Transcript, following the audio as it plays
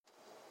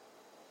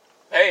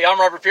Hey, I'm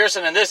Robert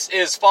Pearson, and this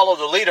is Follow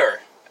the Leader.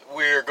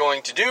 We're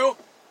going to do,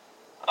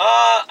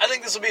 I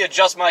think this will be a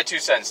just my 2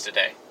 cents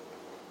today.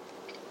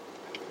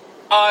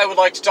 I would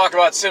like to talk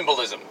about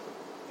symbolism.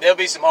 There'll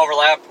be some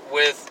overlap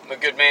with my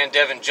good man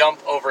Devin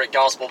Jump over at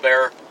Gospel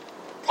Bearer,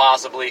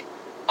 possibly.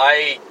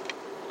 I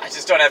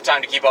just don't have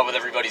time to keep up with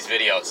everybody's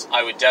videos.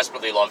 I would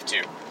desperately love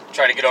to.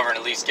 Try to get over and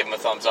at least give him a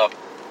thumbs up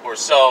or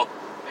so,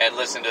 and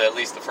listen to at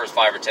least the first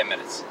 5 or 10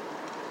 minutes.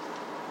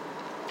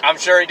 I'm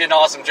sure he did an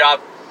awesome job.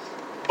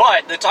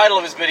 But the title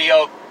of his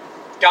video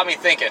got me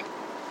thinking.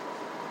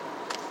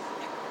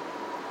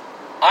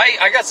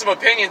 I got some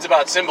opinions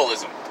about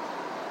symbolism.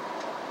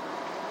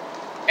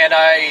 And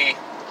I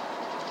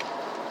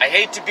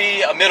hate to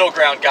be a middle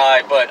ground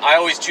guy, but I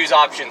always choose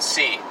option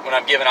C. When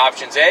I'm given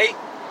options A,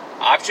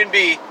 option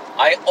B,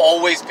 I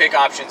always pick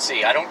option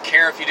C. I don't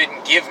care if you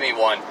didn't give me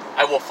one,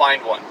 I will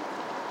find one.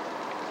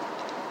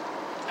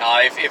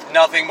 If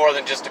nothing more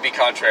than just to be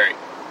contrary.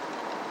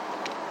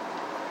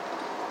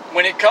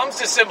 When it comes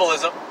to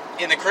symbolism,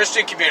 in the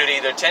Christian community,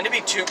 there tend to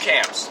be 2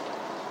 camps.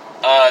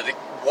 The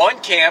one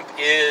camp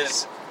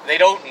is, they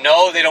don't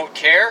know, they don't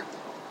care.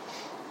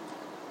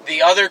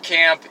 The other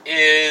camp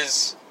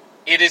is,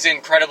 it is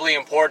incredibly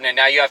important, and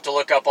now you have to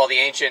look up all the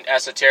ancient,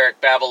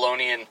 esoteric,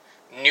 Babylonian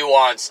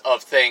nuance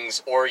of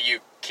things, or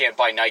you can't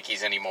buy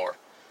Nikes anymore.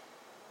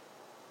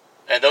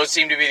 And those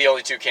seem to be the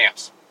only 2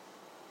 camps.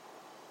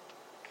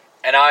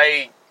 And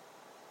I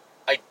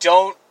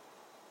don't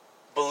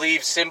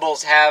believe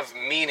symbols have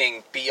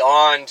meaning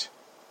beyond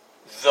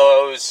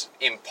those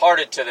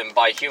imparted to them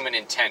by human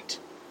intent.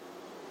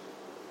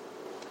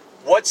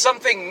 What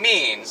something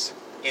means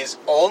is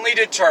only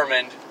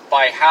determined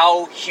by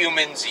how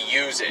humans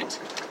use it.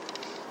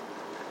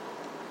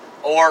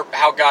 Or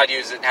how God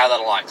uses it and how that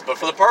aligns. But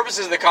for the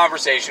purposes of the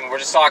conversation, we're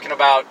just talking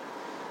about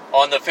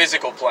on the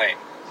physical plane.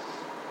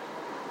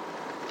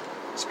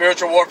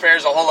 Spiritual warfare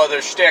is a whole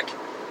other shtick.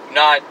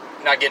 Not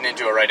getting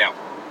into it right now.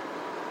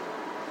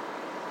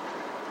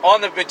 On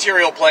the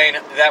material plane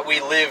that we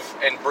live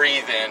and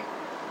breathe in,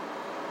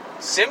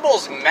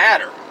 symbols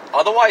matter.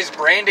 Otherwise,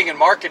 branding and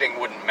marketing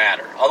wouldn't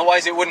matter.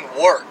 Otherwise, it wouldn't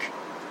work.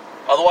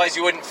 Otherwise,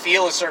 you wouldn't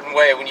feel a certain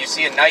way when you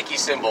see a Nike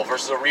symbol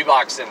versus a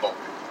Reebok symbol.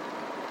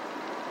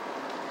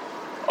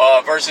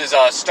 Versus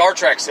a Star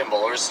Trek symbol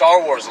or a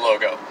Star Wars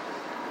logo.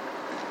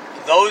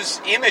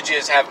 Those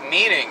images have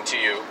meaning to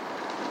you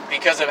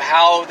because of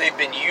how they've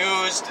been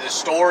used, the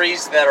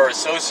stories that are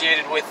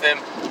associated with them,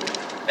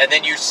 and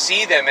then you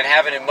see them and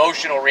have an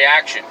emotional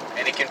reaction,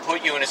 and it can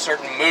put you in a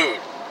certain mood.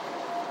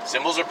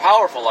 Symbols are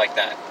powerful like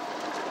that.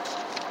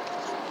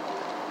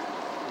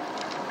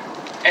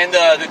 And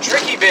the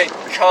tricky bit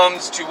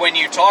comes to when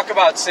you talk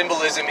about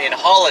symbolism in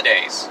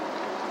holidays.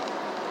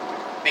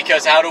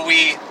 Because how do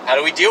we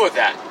deal with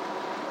that?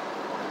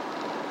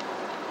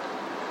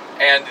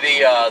 And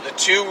the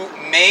 2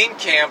 main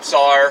camps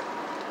are,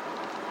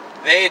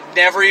 they had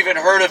never even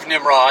heard of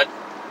Nimrod,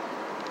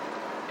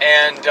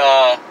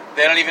 and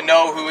they don't even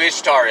know who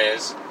Ishtar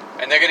is,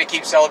 and they're going to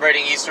keep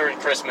celebrating Easter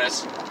and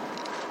Christmas,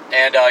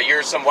 and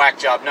you're some whack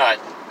job nut.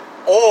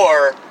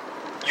 Or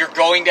you're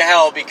going to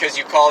hell because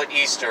you call it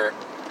Easter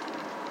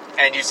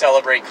and you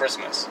celebrate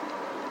Christmas.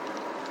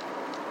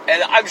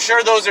 And I'm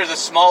sure those are the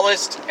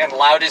smallest and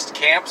loudest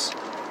camps,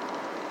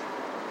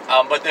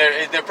 but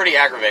they're pretty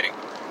aggravating.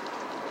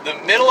 The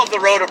middle of the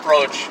road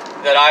approach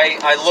that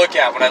I look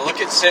at when I look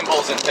at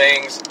symbols and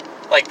things,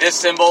 like this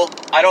symbol,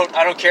 I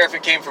don't care if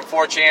it came from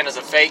 4chan as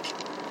a fake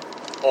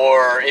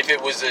or if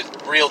it was a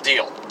real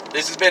deal.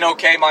 This has been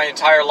okay my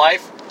entire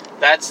life.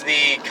 That's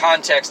the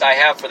context I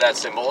have for that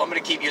symbol. I'm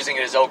going to keep using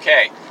it as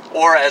okay,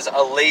 or as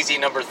a lazy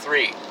number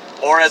 3,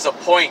 or as a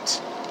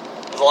point.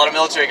 There's a lot of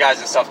military guys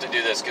and stuff to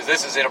do this, because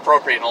this is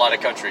inappropriate in a lot of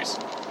countries.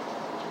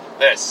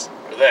 This,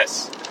 or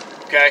this,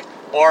 okay?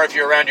 Or if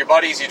you're around your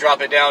buddies, you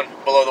drop it down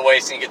below the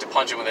waist and you get to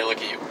punch them when they look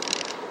at you.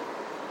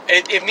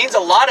 It means a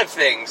lot of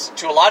things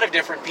to a lot of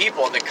different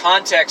people, and the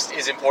context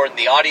is important,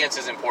 the audience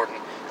is important,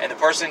 and the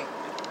person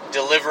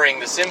delivering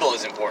the symbol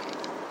is important.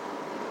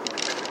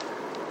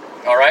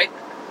 Alright?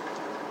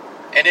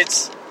 And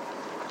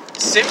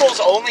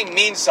symbols only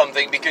mean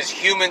something because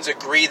humans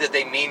agree that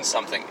they mean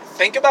something.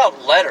 Think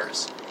about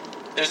letters.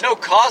 There's no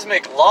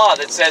cosmic law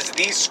that says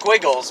these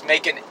squiggles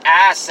make an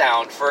A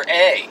sound for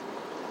A,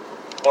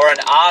 or an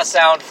A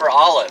sound for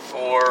Aleph,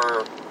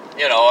 or,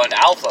 an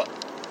alpha,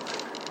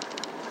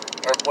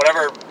 or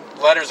whatever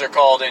letters are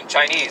called in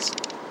Chinese.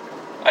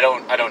 I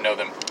don't know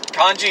them.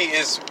 Kanji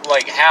is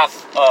like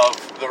half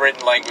of the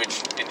written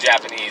language in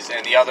Japanese,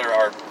 and the other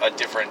are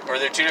different, or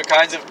they're 2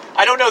 kinds of,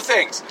 I don't know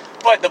things.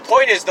 But the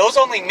point is, those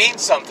only mean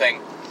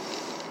something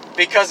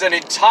because an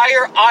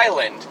entire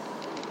island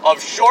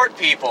of short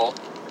people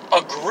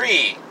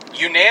agree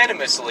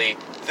unanimously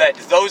that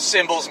those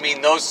symbols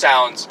mean those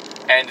sounds,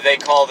 and they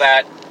call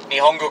that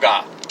Nihongo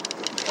ga.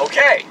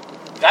 Okay,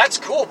 that's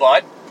cool,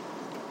 bud.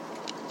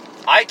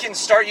 I can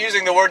start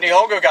using the word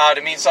Nihongo ga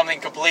to mean something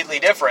completely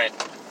different,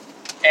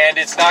 and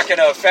it's not going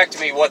to affect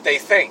me what they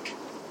think.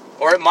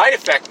 Or it might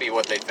affect me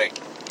what they think.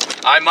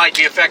 I might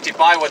be affected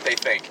by what they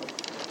think.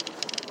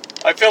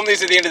 I film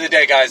these at the end of the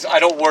day, guys. I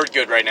don't word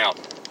good right now.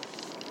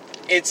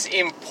 It's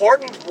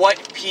important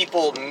what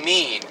people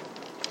mean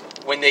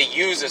when they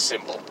use a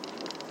symbol,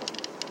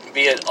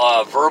 be it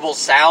a verbal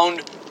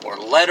sound or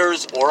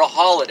letters or a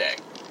holiday.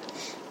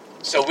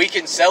 So we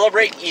can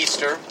celebrate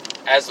Easter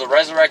as the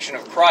resurrection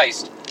of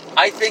Christ.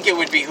 I think it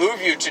would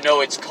behoove you to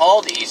know it's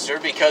called Easter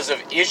because of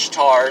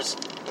Ishtar's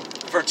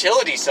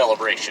fertility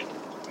celebration.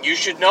 You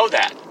should know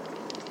that.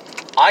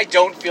 I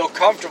don't feel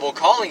comfortable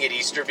calling it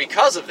Easter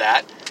because of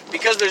that,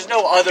 because there's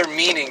no other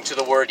meaning to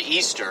the word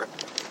Easter.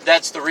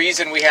 That's the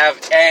reason we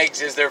have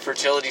eggs as their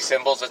fertility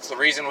symbols. That's the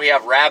reason we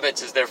have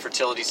rabbits as their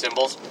fertility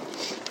symbols.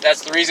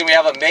 That's the reason we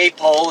have a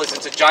maypole, is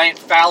it's a giant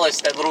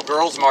phallus that little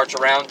girls march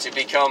around to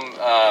become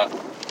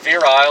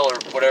virile or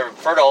whatever,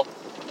 fertile.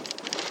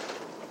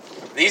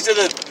 These are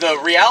the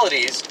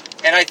realities,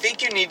 and I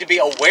think you need to be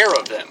aware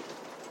of them.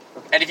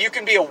 And if you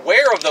can be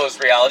aware of those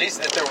realities,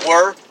 that there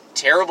were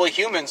terrible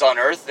humans on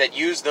earth that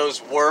used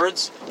those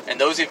words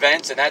and those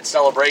events and that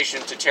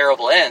celebration to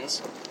terrible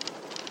ends,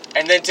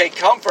 and then take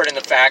comfort in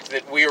the fact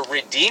that we are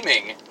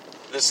redeeming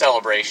the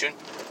celebration.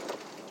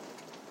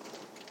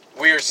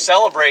 We are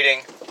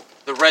celebrating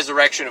the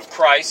resurrection of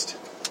Christ,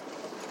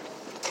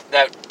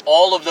 that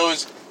all of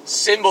those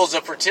symbols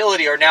of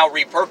fertility are now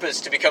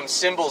repurposed to become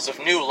symbols of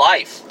new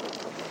life.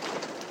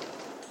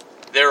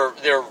 They're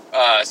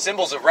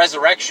symbols of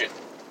resurrection.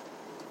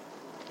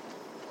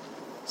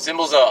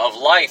 Symbols of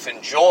life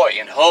and joy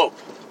and hope.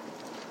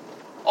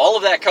 All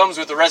of that comes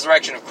with the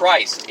resurrection of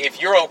Christ.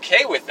 If you're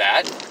okay with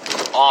that,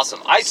 awesome.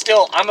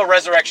 I'm a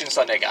Resurrection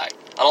Sunday guy.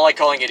 I don't like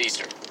calling it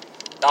Easter.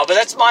 No, but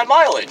that's my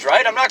mileage,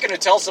 right? I'm not going to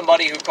tell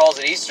somebody who calls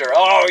it Easter,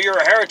 oh, you're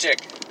a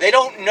heretic. They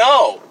don't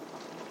know.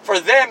 For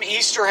them,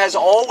 Easter has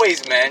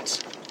always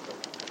meant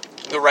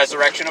the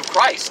resurrection of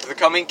Christ, the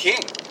coming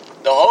King,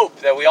 the hope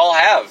that we all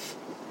have.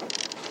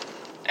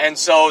 And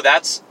so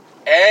that's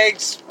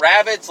eggs,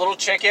 rabbits, little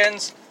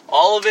chickens.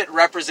 All of it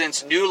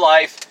represents new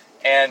life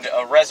and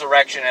a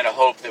resurrection and a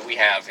hope that we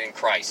have in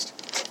Christ.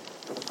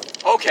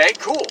 Okay,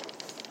 cool.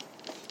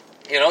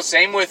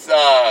 Same with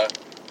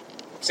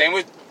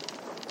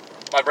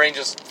my brain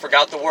just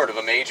forgot the word of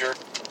a major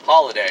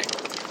holiday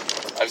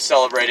I've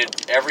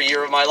celebrated every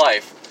year of my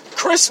life.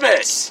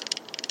 Christmas!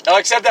 Now,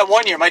 except that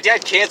one year, my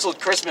dad canceled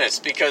Christmas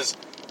because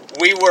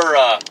we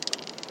were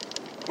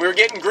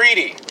getting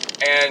greedy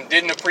and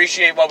didn't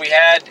appreciate what we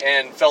had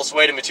and fell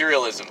sway to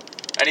materialism.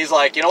 And he's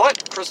like, you know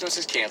what? Christmas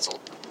is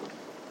canceled.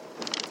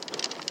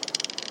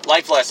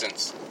 Life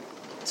lessons.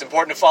 It's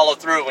important to follow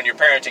through when you're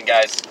parenting,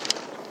 guys.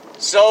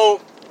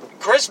 So,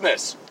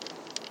 Christmas.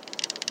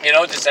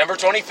 December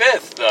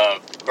 25th, the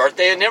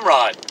birthday of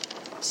Nimrod.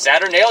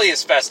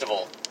 Saturnalius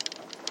Festival.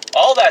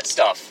 All that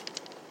stuff.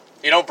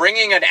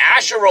 Bringing an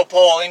Asherah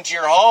pole into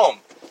your home.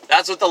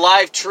 That's what the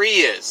live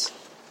tree is.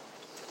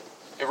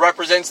 It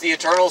represents the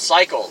eternal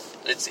cycle.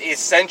 It's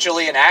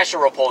essentially an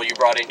Asherah pole you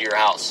brought into your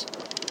house.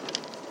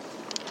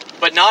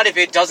 But not if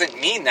it doesn't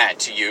mean that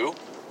to you.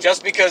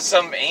 Just because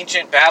some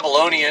ancient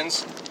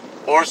Babylonians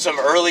or some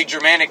early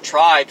Germanic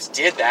tribes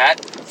did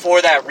that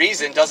for that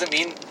reason doesn't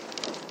mean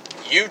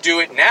you do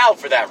it now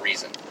for that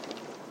reason.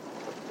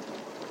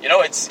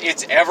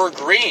 It's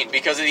evergreen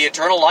because of the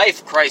eternal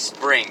life Christ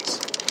brings.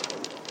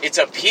 It's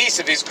a piece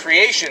of His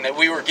creation that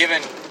we were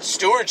given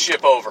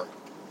stewardship over.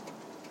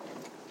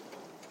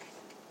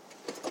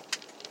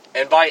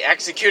 And by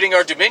executing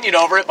our dominion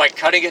over it, by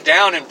cutting it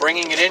down and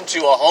bringing it into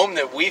a home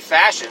that we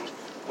fashioned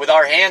with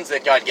our hands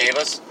that God gave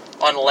us,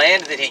 on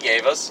land that He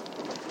gave us,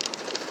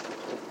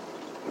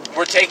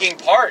 we're taking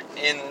part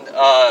in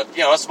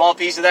a small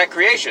piece of that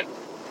creation.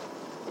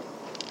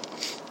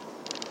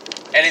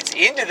 And it's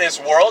into this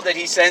world that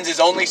He sends His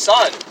only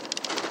Son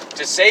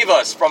to save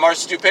us from our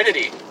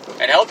stupidity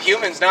and help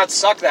humans not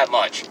suck that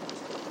much.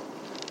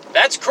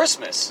 That's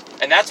Christmas.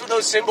 And that's what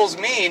those symbols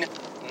mean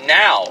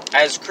now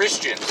as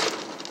Christians.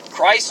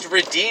 Christ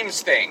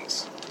redeems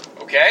things.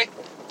 Okay?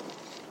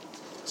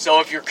 So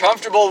if you're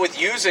comfortable with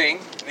using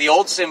the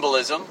old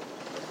symbolism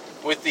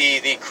with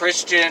the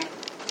Christian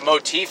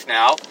motif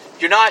now,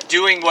 you're not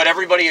doing what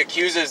everybody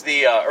accuses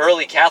the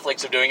early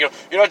Catholics of doing. You're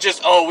not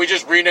just, we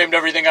just renamed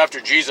everything after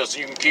Jesus so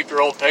you can keep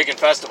your old pagan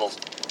festivals.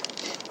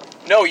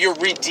 No, you're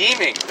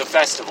redeeming the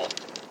festival.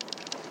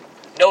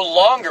 No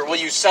longer will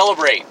you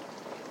celebrate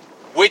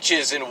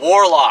witches and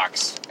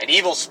warlocks and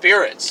evil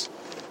spirits,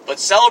 but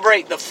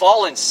celebrate the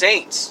fallen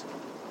saints.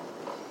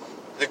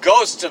 The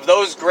ghosts of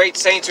those great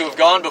saints who have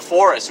gone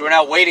before us, who are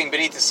now waiting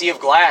beneath the sea of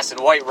glass in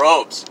white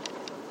robes.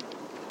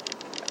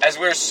 As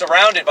we're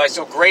surrounded by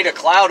so great a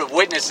cloud of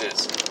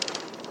witnesses,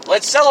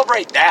 let's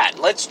celebrate that.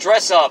 Let's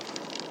dress up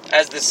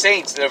as the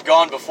saints that have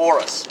gone before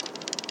us.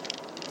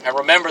 And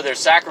remember their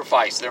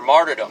sacrifice, their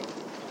martyrdom,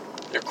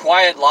 their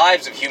quiet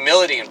lives of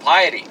humility and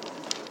piety.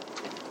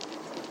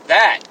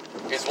 That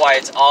is why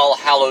it's All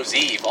Hallows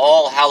Eve,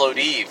 All Hallowed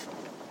Eve.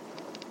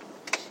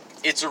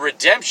 It's a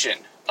redemption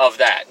of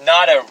that,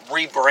 not a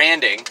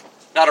rebranding,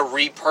 not a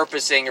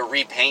repurposing or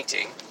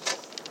repainting.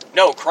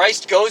 No,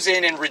 Christ goes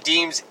in and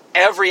redeems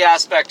every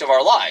aspect of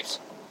our lives.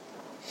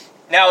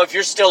 Now, if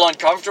you're still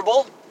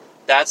uncomfortable,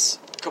 that's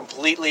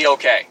completely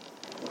okay.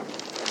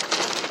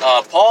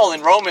 Paul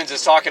in Romans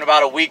is talking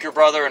about a weaker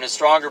brother and a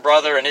stronger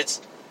brother, and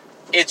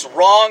it's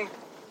wrong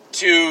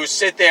to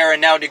sit there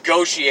and now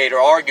negotiate or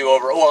argue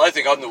over, well, I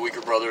think I'm the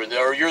weaker brother,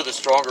 or you're the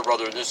stronger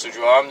brother in this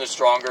situation, I'm the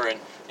stronger, and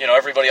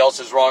everybody else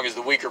is wrong as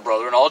the weaker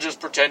brother, and I'll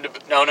just pretend to...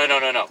 No.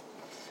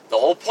 The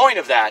whole point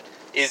of that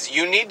is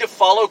you need to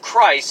follow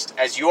Christ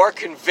as you are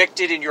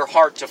convicted in your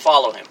heart to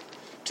follow him,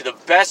 to the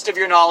best of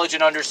your knowledge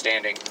and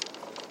understanding.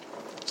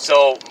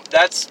 So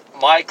that's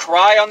my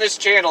cry on this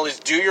channel is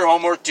do your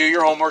homework, do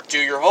your homework, do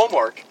your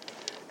homework.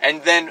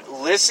 And then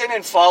listen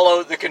and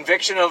follow the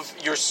conviction of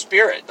your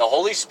spirit. The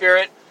Holy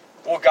Spirit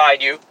will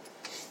guide you.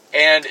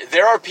 And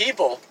there are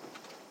people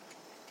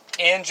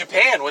in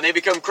Japan when they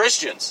become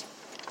Christians.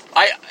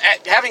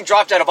 Having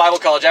dropped out of Bible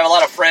college, I have a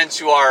lot of friends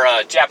who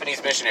are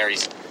Japanese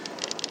missionaries.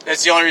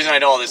 That's the only reason I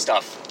know all this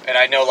stuff. And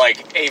I know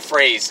like a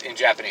phrase in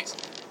Japanese.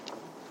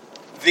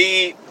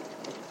 The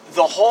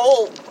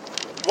whole...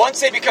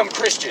 Once they become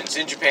Christians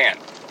in Japan,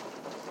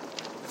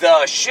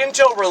 the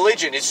Shinto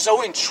religion is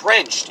so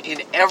entrenched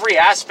in every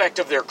aspect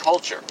of their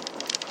culture.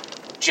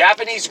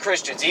 Japanese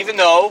Christians, even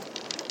though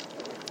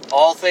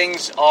all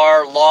things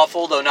are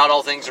lawful, though not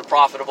all things are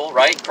profitable,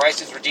 right? Christ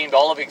has redeemed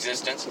all of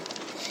existence.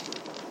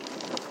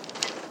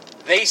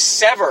 They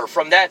sever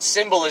from that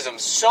symbolism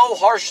so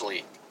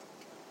harshly,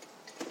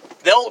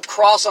 they'll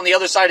cross on the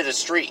other side of the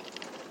street.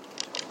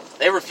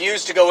 They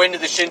refuse to go into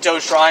the Shinto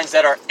shrines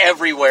that are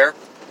everywhere.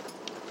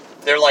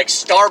 They're like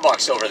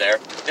Starbucks over there.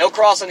 They'll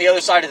cross on the other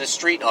side of the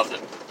street of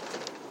them.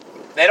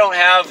 They don't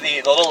have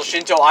the little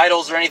Shinto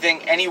idols or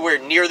anything anywhere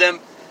near them.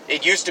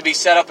 It used to be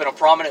set up in a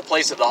prominent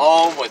place of the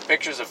home with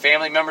pictures of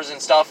family members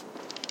and stuff.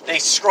 They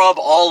scrub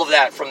all of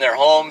that from their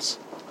homes.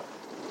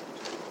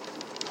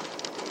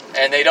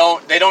 And they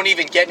don't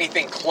even get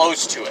anything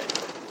close to it.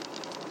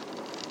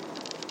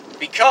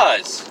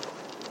 Because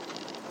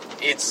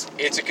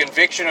it's a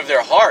conviction of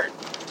their heart.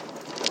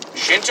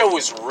 Shinto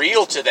was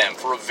real to them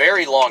for a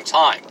very long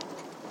time.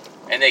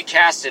 And they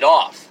cast it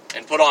off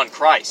and put on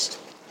Christ.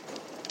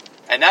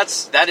 And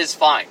that is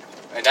fine.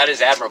 And that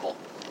is admirable.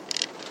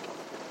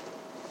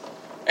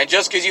 And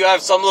just because you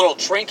have some little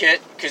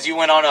trinket, because you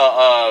went on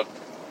a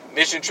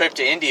mission trip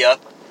to India,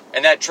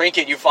 and that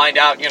trinket you find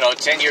out,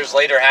 10 years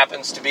later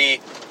happens to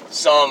be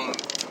some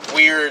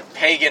weird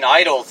pagan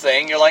idol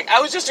thing, you're like,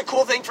 I was just a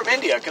cool thing from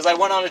India because I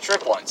went on a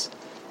trip once.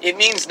 It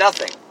means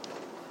nothing.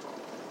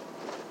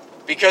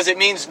 Because it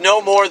means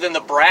no more than the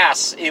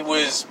brass it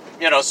was,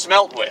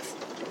 smelt with.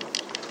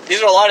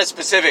 These are a lot of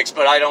specifics,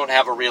 but I don't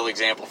have a real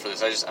example for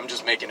this. I'm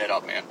just making it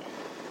up, man.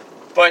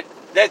 But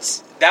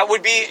that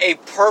would be a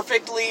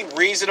perfectly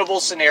reasonable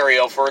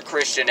scenario for a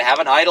Christian to have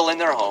an idol in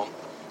their home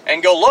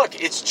and go,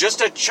 look, it's just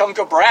a chunk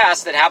of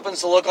brass that happens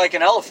to look like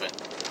an elephant.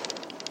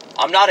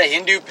 I'm not a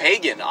Hindu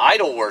pagan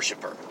idol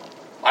worshiper.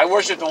 I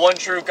worship the one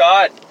true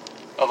God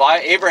of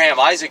Abraham,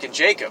 Isaac, and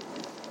Jacob,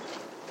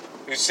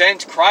 who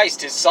sent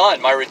Christ, his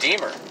son, my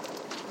Redeemer.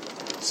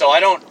 So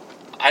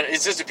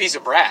it's just a piece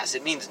of brass.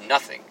 It means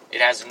nothing. It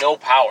has no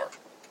power.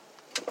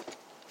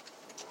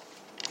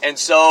 And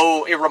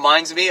so it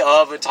reminds me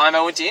of a time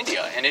I went to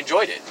India and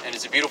enjoyed it. And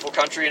it's a beautiful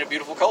country and a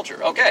beautiful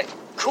culture. Okay,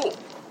 cool,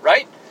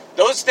 right?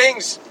 Those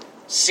things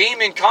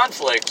seem in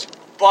conflict,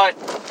 but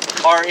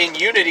are in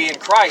unity in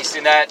Christ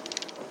in that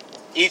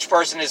each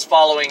person is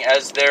following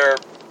as their,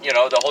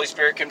 the Holy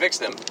Spirit convicts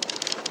them.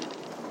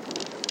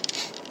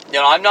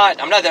 I'm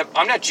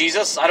not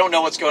Jesus. I don't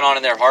know what's going on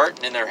in their heart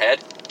and in their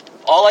head.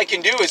 All I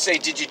can do is say,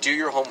 did you do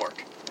your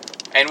homework?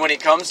 And when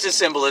it comes to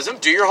symbolism,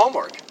 do your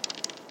homework.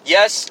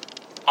 Yes,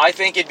 I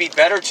think it'd be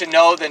better to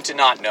know than to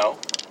not know.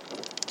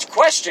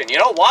 Question,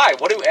 why?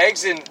 What do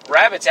eggs and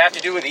rabbits have to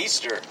do with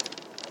Easter?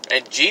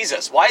 And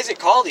Jesus, why is it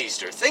called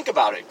Easter? Think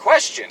about it.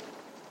 Question.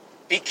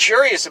 Be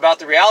curious about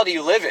the reality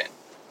you live in.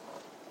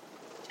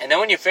 And then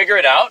when you figure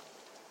it out,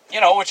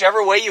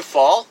 whichever way you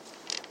fall,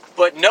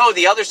 but no,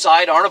 the other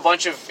side aren't a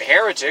bunch of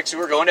heretics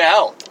who are going to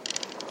hell.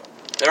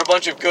 They're a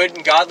bunch of good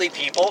and godly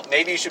people.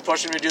 Maybe you should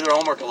push them to do their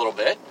homework a little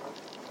bit.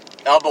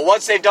 But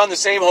once they've done the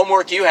same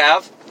homework you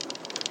have,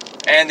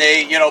 and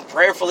they,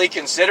 prayerfully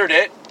considered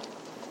it,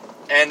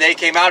 and they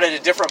came out at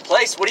a different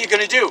place, what are you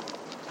going to do?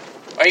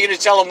 Are you going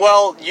to tell them,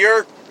 well,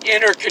 your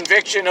inner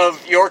conviction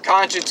of your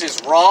conscience is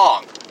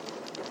wrong?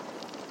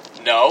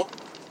 No.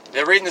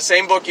 They're reading the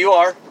same book you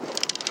are.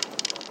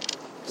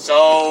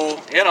 So,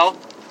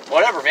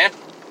 whatever, man.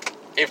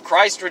 If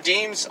Christ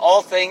redeems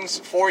all things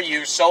for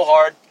you so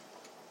hard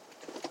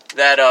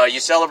that you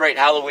celebrate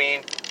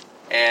Halloween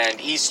and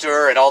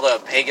Easter and all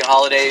the pagan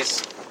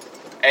holidays,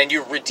 and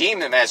you redeem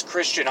them as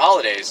Christian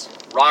holidays,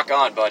 rock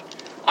on, bud.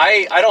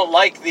 I don't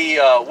like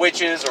the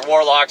witches or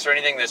warlocks or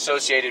anything that's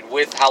associated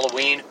with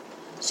Halloween.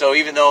 So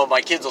even though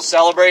my kids will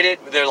celebrate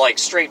it, they're like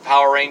straight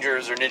Power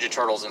Rangers or Ninja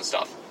Turtles and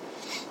stuff.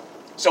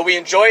 So we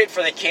enjoy it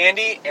for the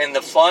candy and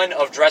the fun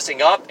of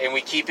dressing up, and we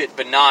keep it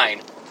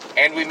benign.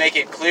 And we make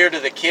it clear to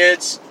the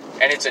kids,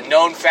 and it's a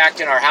known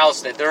fact in our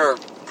house that there are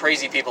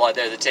crazy people out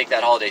there that take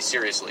that holiday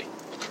seriously.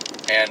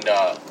 And,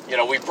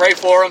 we pray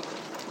for them,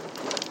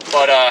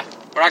 but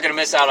we're not going to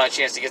miss out on a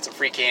chance to get some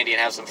free candy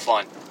and have some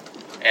fun.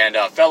 and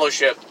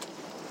fellowship,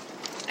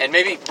 and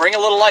maybe bring a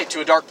little light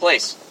to a dark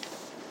place.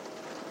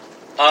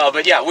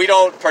 But yeah, we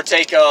don't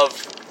partake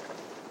of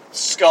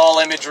skull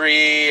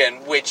imagery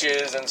and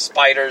witches and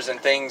spiders and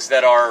things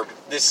that are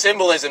the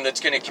symbolism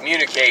that's going to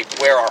communicate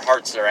where our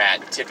hearts are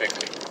at,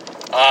 typically.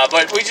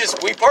 But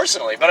we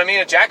personally, but I mean,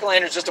 a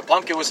jack-o'-lantern is just a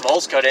pumpkin with some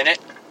holes cut in it,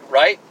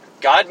 right?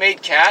 God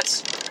made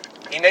cats.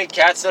 He made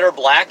cats that are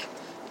black.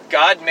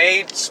 God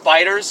made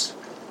spiders.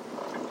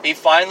 He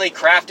finally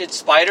crafted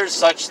spiders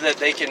such that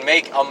they can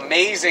make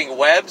amazing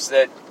webs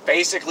that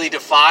basically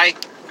defy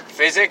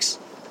physics.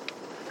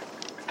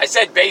 I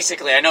said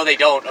basically, I know they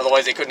don't,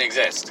 otherwise they couldn't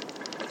exist.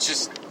 It's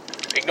just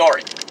ignore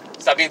it.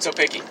 Stop being so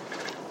picky.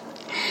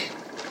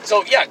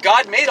 So yeah,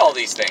 God made all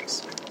these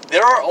things.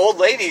 There are old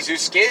ladies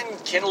whose skin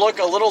can look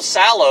a little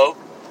sallow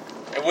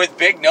with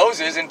big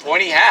noses and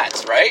pointy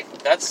hats, right?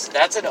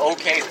 That's an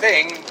okay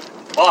thing,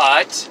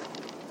 but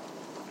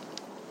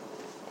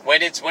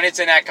when it's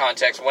in that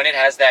context, when it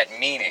has that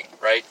meaning,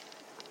 right?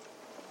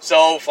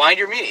 So find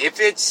your meaning.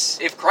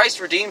 If Christ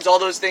redeems all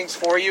those things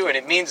for you and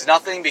it means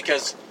nothing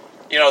because,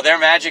 their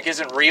magic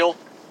isn't real,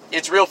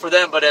 it's real for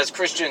them, but as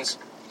Christians,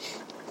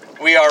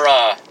 we're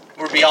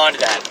beyond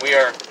that. We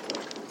are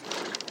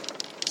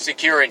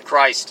secure in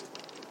Christ.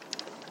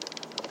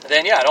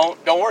 Then yeah,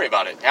 don't worry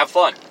about it. Have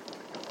fun.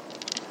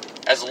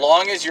 As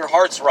long as your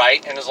heart's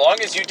right, and as long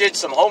as you did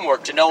some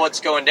homework to know what's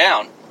going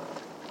down,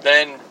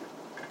 then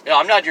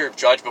I'm not your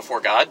judge before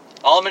God.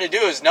 All I'm going to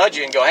do is nudge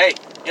you and go, hey,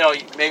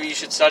 maybe you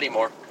should study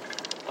more.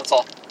 That's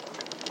all.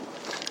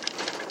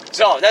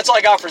 So that's all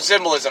I got for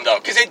symbolism, though,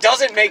 because it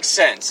doesn't make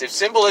sense. If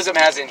symbolism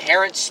has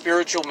inherent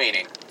spiritual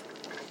meaning,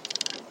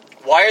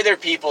 why are there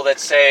people that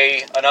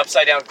say an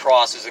upside-down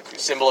cross is a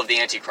symbol of the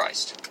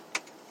Antichrist?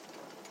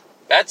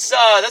 That's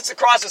the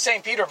cross of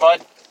St. Peter,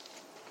 bud.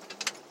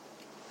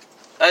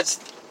 That's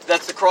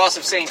the cross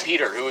of St.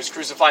 Peter, who was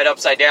crucified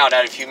upside down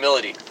out of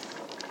humility.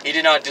 He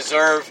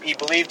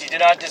believed he did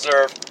not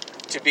deserve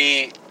to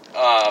be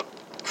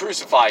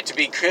crucified, to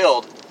be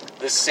killed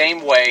the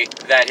same way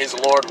that his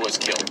Lord was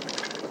killed.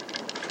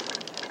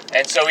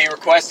 And so he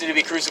requested to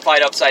be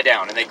crucified upside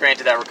down, and they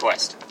granted that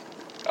request,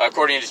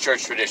 according to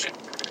church tradition.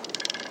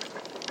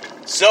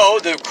 So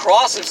the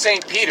cross of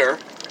St. Peter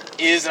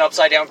is an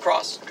upside-down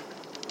cross.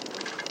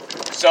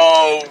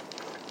 So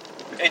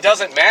it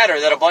doesn't matter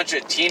that a bunch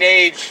of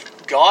teenage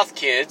goth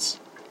kids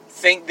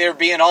think they're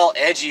being all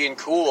edgy and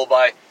cool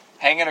by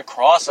hanging a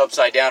cross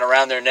upside down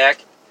around their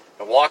neck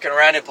and walking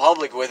around in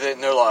public with it,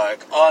 and they're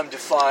like, I'm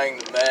defying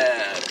the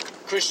man.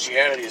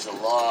 Christianity is a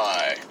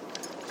lie.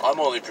 I'm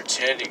only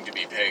pretending to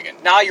be pagan.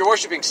 Nah, you're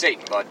worshiping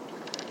Satan, bud.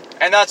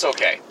 And that's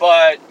okay.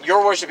 But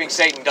your worshiping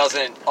Satan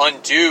doesn't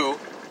undo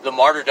the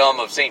martyrdom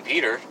of St.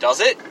 Peter, does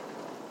it?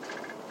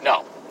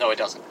 No, it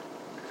doesn't.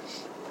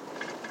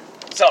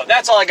 So,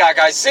 that's all I got,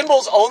 guys.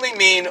 Symbols only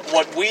mean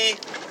what we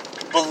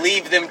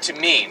believe them to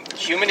mean.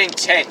 Human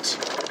intent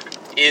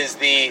is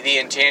the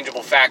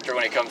intangible factor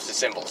when it comes to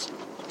symbols.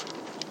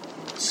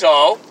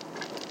 So,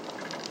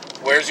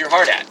 where's your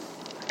heart at?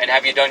 And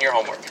have you done your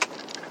homework?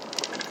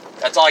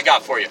 That's all I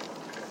got for you.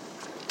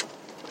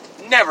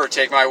 Never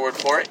take my word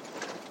for it.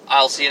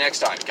 I'll see you next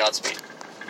time. Godspeed.